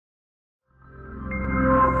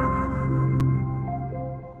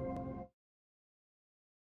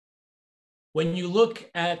when you look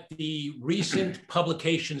at the recent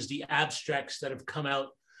publications, the abstracts that have come out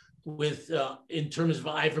with in terms of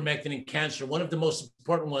ivermectin in cancer, one of the most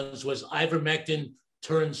important ones was ivermectin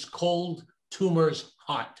turns cold tumors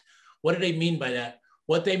hot. What did they mean by that?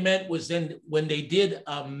 What they meant was then when they did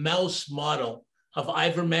a mouse model of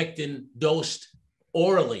ivermectin dosed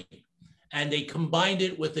orally, and they combined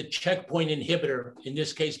it with a checkpoint inhibitor, in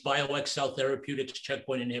this case, BioXcel Therapeutics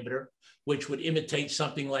checkpoint inhibitor, which would imitate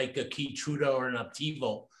something like a Keytruda or an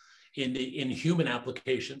Optivo in human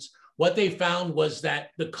applications. What they found was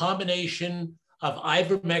that the combination of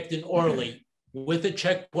ivermectin orally with a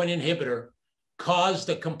checkpoint inhibitor caused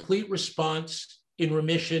a complete response in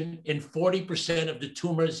remission in 40% of the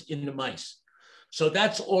tumors in the mice. So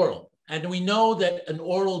that's oral. And we know that an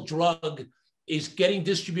oral drug is getting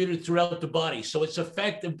distributed throughout the body. So its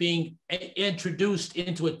effect of being introduced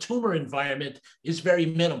into a tumor environment is very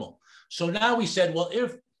minimal. So now we said, well,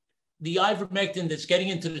 if the ivermectin that's getting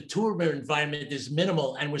into the tumor environment is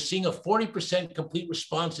minimal, and we're seeing a 40% complete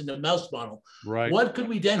response in the mouse model, right, what could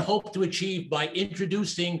we then hope to achieve by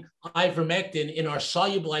introducing ivermectin in our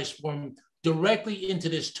solubilized form directly into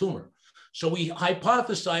this tumor? So we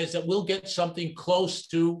hypothesize that we'll get something close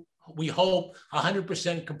to, we hope,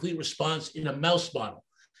 100% complete response in a mouse model.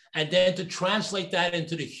 And then to translate that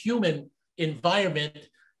into the human environment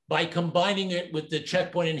by combining it with the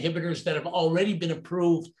checkpoint inhibitors that have already been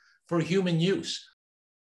approved for human use.